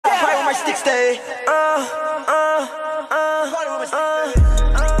stick stay.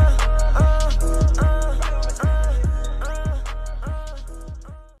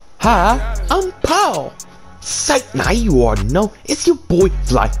 Hi, I'm Paul. Psych, now you already know, it's your boy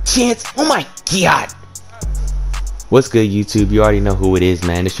Fly Chance. Oh my god. What's good, YouTube? You already know who it is,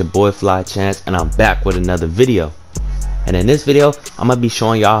 man. It's your boy Fly Chance, and I'm back with another video. And in this video, I'm gonna be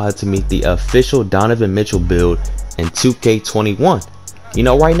showing y'all how to meet the official Donovan Mitchell build in 2K21. You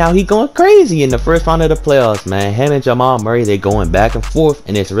know, right now he going crazy in the first round of the playoffs, man. Him and Jamal Murray, they're going back and forth,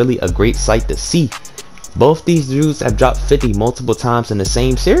 and it's really a great sight to see. Both these dudes have dropped 50 multiple times in the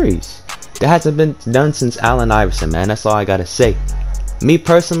same series. That hasn't been done since Allen Iverson, man. That's all I gotta say. Me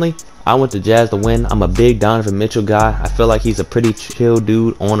personally, I want the Jazz to win. I'm a big Donovan Mitchell guy. I feel like he's a pretty chill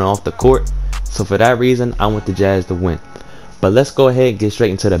dude on and off the court. So for that reason, I want the Jazz to win. But let's go ahead and get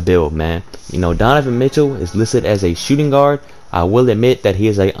straight into the build, man. You know, Donovan Mitchell is listed as a shooting guard. I will admit that he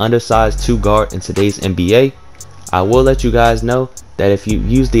is an undersized 2 guard in today's NBA. I will let you guys know that if you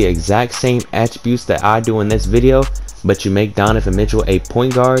use the exact same attributes that I do in this video, but you make Donovan Mitchell a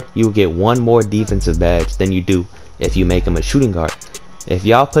point guard, you will get one more defensive badge than you do if you make him a shooting guard. If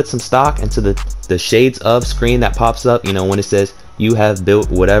y'all put some stock into the shades of screen that pops up, you know, when it says you have built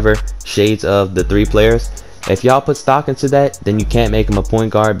whatever shades of the 3 players, if y'all put stock into that, then you can't make him a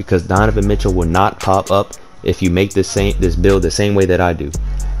point guard, because Donovan Mitchell will not pop up if you make this build the same way that I do.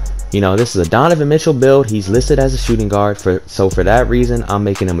 You know, this is a Donovan Mitchell build. He's listed as a shooting guard, so for that reason, I'm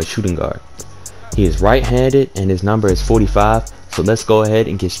making him a shooting guard. He is right-handed and his number is 45. So let's go ahead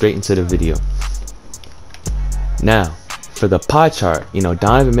and get straight into the video. Now, for the pie chart, you know,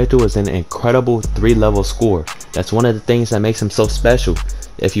 Donovan Mitchell is an incredible 3-level scorer. That's one of the things that makes him so special.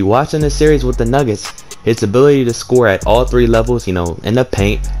 If you're watching this series with the Nuggets, his ability to score at all 3 levels, you know, in the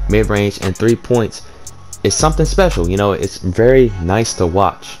paint, mid-range, and 3 points, is something special. You know, it's very nice to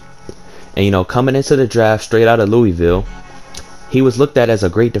watch. And you know, coming into the draft straight out of Louisville, he was looked at as a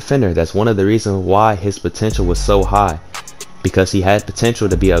great defender. That's one of the reasons why his potential was so high, because he had potential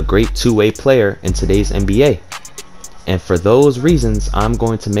to be a great two-way player in today's NBA. And for those reasons, I'm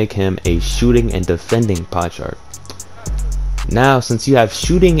going to make him a shooting and defending pie chart. Now, since you have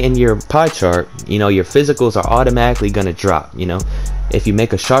shooting in your pie chart, you know, your physicals are automatically going to drop. You know, if you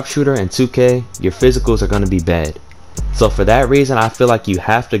make a sharpshooter in 2K, your physicals are going to be bad. So for that reason, I feel like you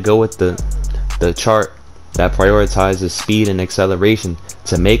have to go with the chart that prioritizes speed and acceleration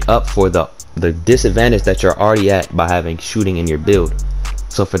to make up for the disadvantage that you're already at by having shooting in your build.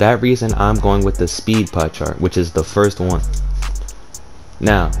 So for that reason, I'm going with the speed pie chart, which is the first one.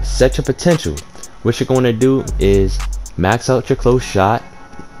 Now, set your potential. What you're going to do is max out your close shot,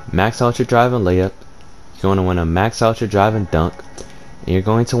 max out your drive and layup. You're going to want to max out your drive and dunk, and you're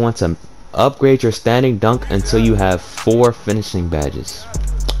going to want to upgrade your standing dunk until you have 4 finishing badges.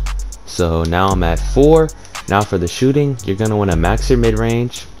 So now I'm at 4. Now for the shooting, you're going to want to max your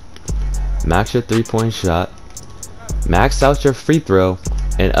mid-range, max your 3-point shot, max out your free throw,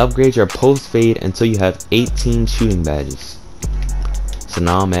 and upgrade your post fade until you have 18 shooting badges. So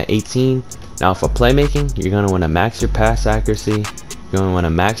now I'm at 18. Now for playmaking, you're going to want to max your pass accuracy, you're going to want to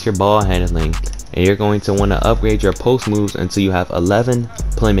max your ball handling, and you're going to want to upgrade your post moves until you have 11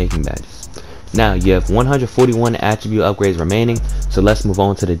 playmaking badges. Now you have 141 attribute upgrades remaining, so let's move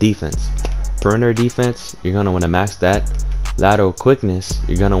on to the defense. Perimeter defense, you're going to want to max that. Lateral quickness,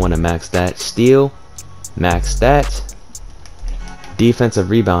 you're going to want to max that. Steal, max that. Defensive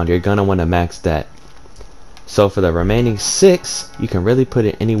rebound, you're going to want to max that. So for the remaining 6, you can really put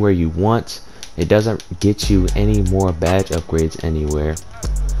it anywhere you want. It doesn't get you any more badge upgrades anywhere.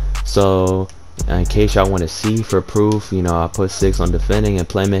 So in case y'all want to see for proof, you know, I put 6 on defending and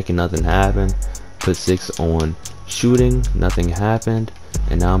playmaking, nothing happened. Put 6 on shooting, nothing happened.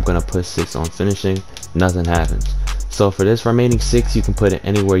 And now I'm gonna put 6 on finishing, nothing happens. So for this remaining 6, you can put it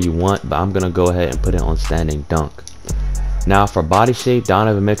anywhere you want, but I'm gonna go ahead and put it on standing dunk. Now for body shape,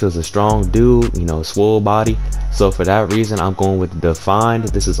 Donovan Mitchell is a strong dude, you know, swole body. So for that reason, I'm going with defined.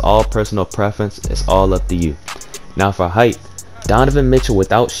 This is all personal preference. It's all up to you. Now for height, Donovan Mitchell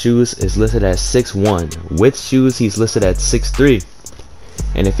without shoes is listed at 6'1". With shoes, he's listed at 6'3".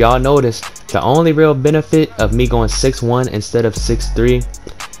 And if y'all notice, the only real benefit of me going 6'1" instead of 6'3"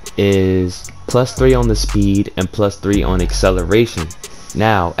 is +3 on the speed and +3 on acceleration.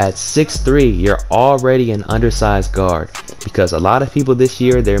 Now at 6'3", you're already an undersized guard, because a lot of people this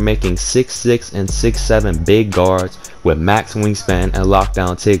year, they're making 6'6" and 6'7" big guards with max wingspan and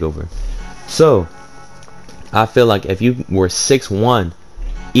lockdown takeover. So I feel like if you were 6'1",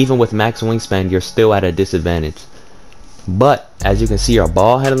 even with max wingspan, you're still at a disadvantage. But as you can see, your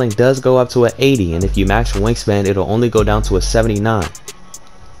ball handling does go up to an 80, and if you max your wingspan, it'll only go down to a 79.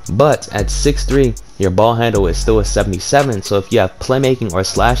 But at 6'3", your ball handle is still a 77, so if you have playmaking or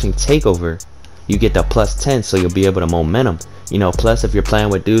slashing takeover, you get the +10, so you'll be able to momentum. You know, plus if you're playing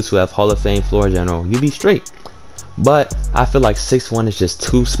with dudes who have Hall of Fame floor general, you'll be straight. But I feel like 6'1" is just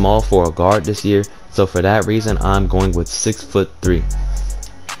too small for a guard this year, so for that reason I'm going with 6'3".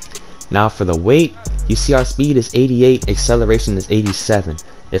 Now for the weight, you see our speed is 88, acceleration is 87.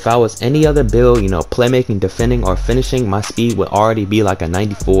 If I was any other build, you know, playmaking, defending, or finishing, my speed would already be like a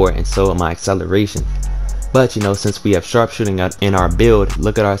 94, and so my acceleration. But you know, since we have sharpshooting in our build,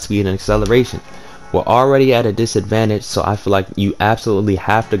 look at our speed and acceleration. We're already at a disadvantage, so I feel like you absolutely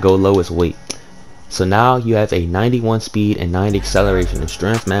have to go lowest weight. So now you have a 91 speed and 90 acceleration and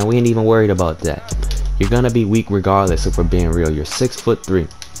strength, man. We ain't even worried about that. You're gonna be weak regardless if we're being real. You're 6'3".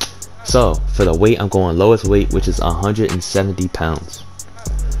 So for the weight, I'm going lowest weight, which is 170 pounds.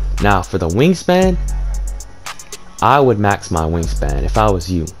 Now for the wingspan, I would max my wingspan if I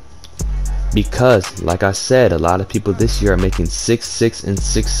was you. Because, like I said, a lot of people this year are making 6'6" and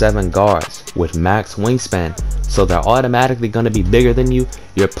 6'7" guards with max wingspan, so they're automatically going to be bigger than you.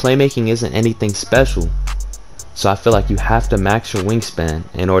 Your playmaking isn't anything special, so I feel like you have to max your wingspan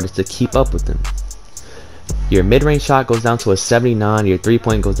in order to keep up with them. Your mid-range shot goes down to a 79, your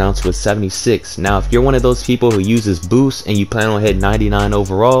 3-point goes down to a 76. Now if you're one of those people who uses boost and you plan on hitting 99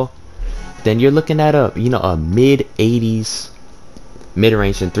 overall, then you're looking at a mid-80s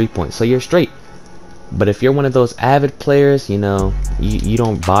mid-range and 3-point, so you're straight. But if you're one of those avid players, you know, you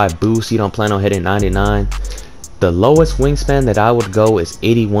don't buy boost, you don't plan on hitting 99, the lowest wingspan that I would go is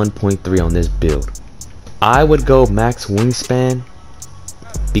 81.3 on this build. I would go max wingspan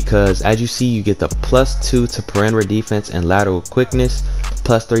because as you see, you get the +2 to perimeter defense and lateral quickness,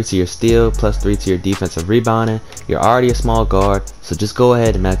 +3 to your steal, +3 to your defensive rebounding. You're already a small guard, so just go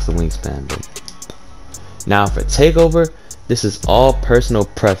ahead and max the wingspan, bro. Now for takeover, this is all personal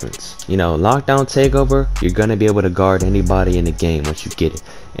preference. You know, lockdown takeover, you're gonna be able to guard anybody in the game once you get it.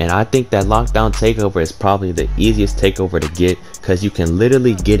 And I think that lockdown takeover is probably the easiest takeover to get, because you can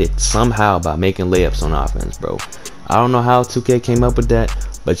literally get it somehow by making layups on offense, bro. I don't know how 2K came up with that,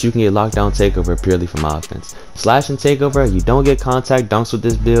 but you can get lockdown takeover purely from offense. Slash and takeover, you don't get contact dunks with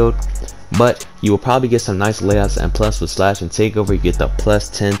this build, but you will probably get some nice layups, and plus with slash and takeover, you get the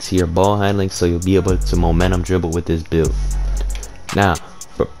 +10 to your ball handling, so you'll be able to momentum dribble with this build. Now,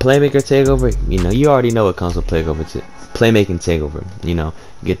 for playmaker takeover, you know, you already know what comes with playmaking takeover. You know,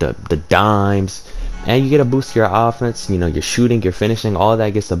 you get the dimes, and you get a boost to your offense. You know, your shooting, your finishing, all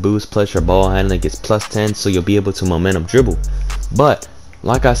that gets a boost, plus your ball handling gets +10, so you'll be able to momentum dribble. But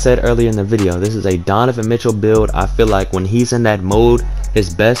like I said earlier in the video, this is a Donovan Mitchell build. I feel like when he's in that mode,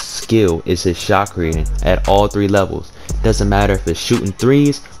 his best skill is his shot creating at all 3 levels. Doesn't matter if it's shooting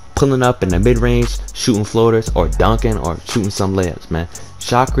threes, pulling up in the mid-range, shooting floaters, or dunking, or shooting some layups, man.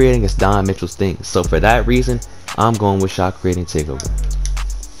 Shot creating is Don Mitchell's thing. So for that reason, I'm going with shot creating takeover.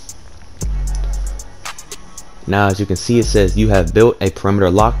 Now as you can see, it says you have built a perimeter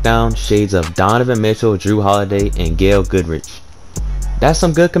lockdown, shades of Donovan Mitchell, Drew Holiday, and Gail Goodrich. That's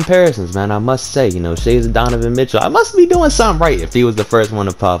some good comparisons, man. I must say, you know, shades of Donovan Mitchell. I must be doing something right if he was the first one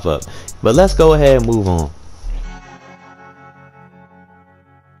to pop up. But let's go ahead and move on.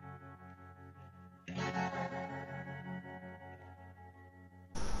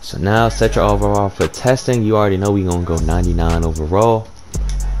 So now set your overall for testing. You already know we're gonna go 99 overall.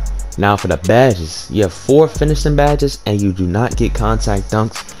 Now for the badges, you have 4 finishing badges and you do not get contact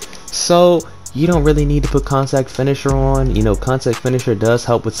dunks, so you don't really need to put contact finisher on. You know, contact finisher does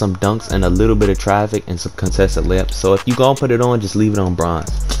help with some dunks and a little bit of traffic and some contested layups, so if you gonna put it on, just leave it on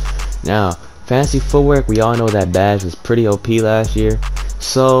bronze. Now fancy footwork, we all know that badge was pretty OP last year,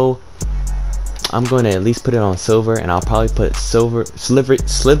 so I'm going to at least put it on silver, and I'll probably put silver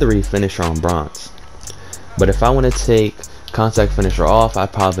slithery finisher on bronze. But if I want to take contact finisher off,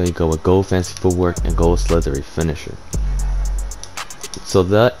 I'd probably go with gold fancy footwork and gold slithery finisher. So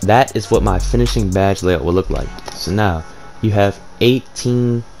that is what my finishing badge layout will look like. So now you have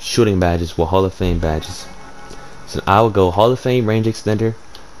 18 shooting badges with Hall of Fame badges. So I will go Hall of Fame range extender,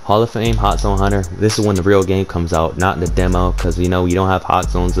 Hall of Fame hot zone hunter. This is when the real game comes out, not in the demo, because you know you don't have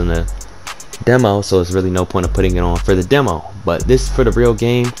hot zones in the demo, so it's really no point of putting it on for the demo. But this for the real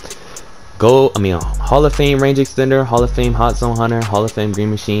game. Hall of Fame range extender, Hall of Fame hot zone hunter, Hall of Fame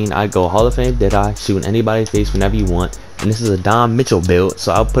green machine. I go Hall of Fame Deadeye, shooting anybody's face whenever you want. And this is a Don Mitchell build,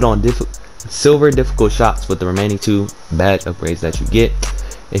 so I'll put on silver difficult shots with the remaining 2 badge upgrades that you get.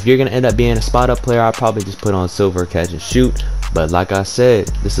 If you're gonna end up being a spot up player, I'll probably just put on silver catch and shoot. But like I said,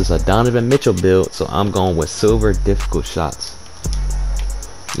 this is a Donovan Mitchell build, so I'm going with silver difficult shots.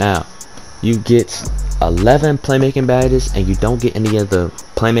 Now you get 11 playmaking badges, and you don't get any of the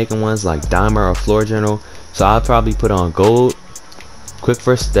playmaking ones like Dimer or Floor General. So I'll probably put on Gold Quick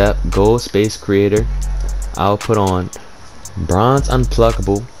First Step, Gold Space Creator. I'll put on Bronze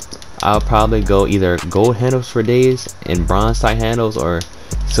Unpluckable. I'll probably go either Gold Handles for days and Bronze type handles, or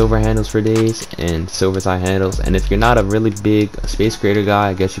Silver handles for days and Silver type handles. And if you're not a really big Space Creator guy,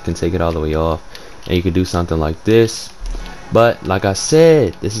 I guess you can take it all the way off, and you could do something like this. But like I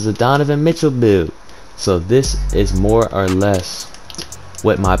said, this is a Donovan Mitchell build, so this is more or less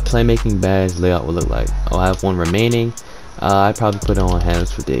what my playmaking badge layout will look like. I'll have one remaining. I'd probably put it on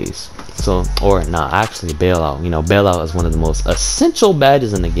handles for days. So, or not, actually bailout. You know, bailout is one of the most essential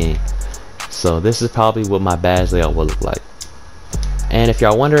badges in the game. So this is probably what my badge layout will look like. And if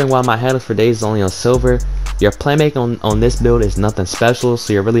y'all wondering why my handles for days is only on silver, your playmaking on this build is nothing special,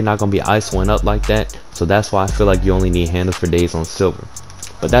 so you're really not going to be ISOing up like that. So that's why I feel like you only need handles for days on silver.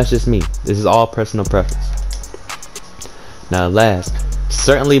 But that's just me. This is all personal preference. Now last,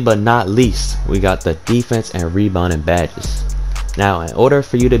 certainly but not least, we got the defense and rebounding badges. Now, in order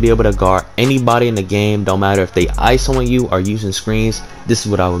for you to be able to guard anybody in the game, don't matter if they ISOing you or using screens, this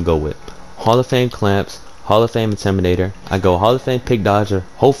is what I would go with. Hall of Fame Clamps, Hall of Fame Intimidator. I go Hall of Fame Pick Dodger,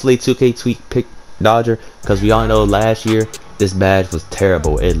 hopefully 2K Tweak Pick Dodger, because we all know last year this badge was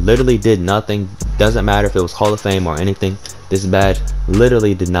terrible. It literally did nothing. Doesn't matter if it was Hall of Fame or anything, this badge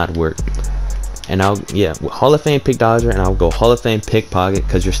literally did not work. And I'll, yeah, Hall of Fame Pick Dodger, and I'll go Hall of Fame Pickpocket,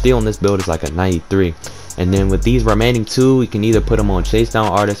 because your steal on this build is like a 93. And then with these remaining two, you can either put them on Chase Down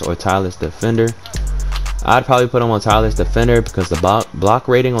Artist or Tireless Defender. I'd probably put them on Tireless Defender because the block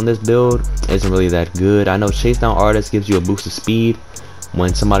rating on this build isn't really that good. I know Chase Down Artist gives you a boost of speed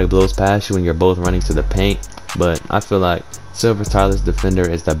when somebody blows past you and you're both running to the paint, but I feel like Silver Tireless Defender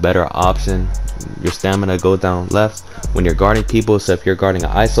is the better option. Your stamina goes down less when you're guarding people, so if you're guarding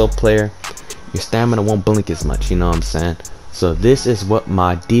an ISO player, your stamina won't blink as much, you know what I'm saying? So this is what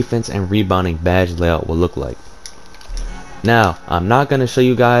my defense and rebounding badge layout will look like. Now, I'm not going to show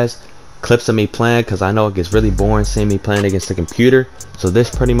you guys clips of me playing because I know it gets really boring seeing me playing against the computer. So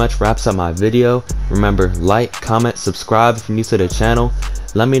this pretty much wraps up my video. Remember, like, comment, subscribe if you're new to the channel.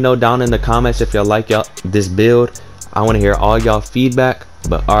 Let me know down in the comments if y'all like this build. I want to hear all y'all feedback.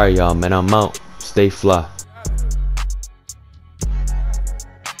 But alright y'all, man, I'm out. Stay fly.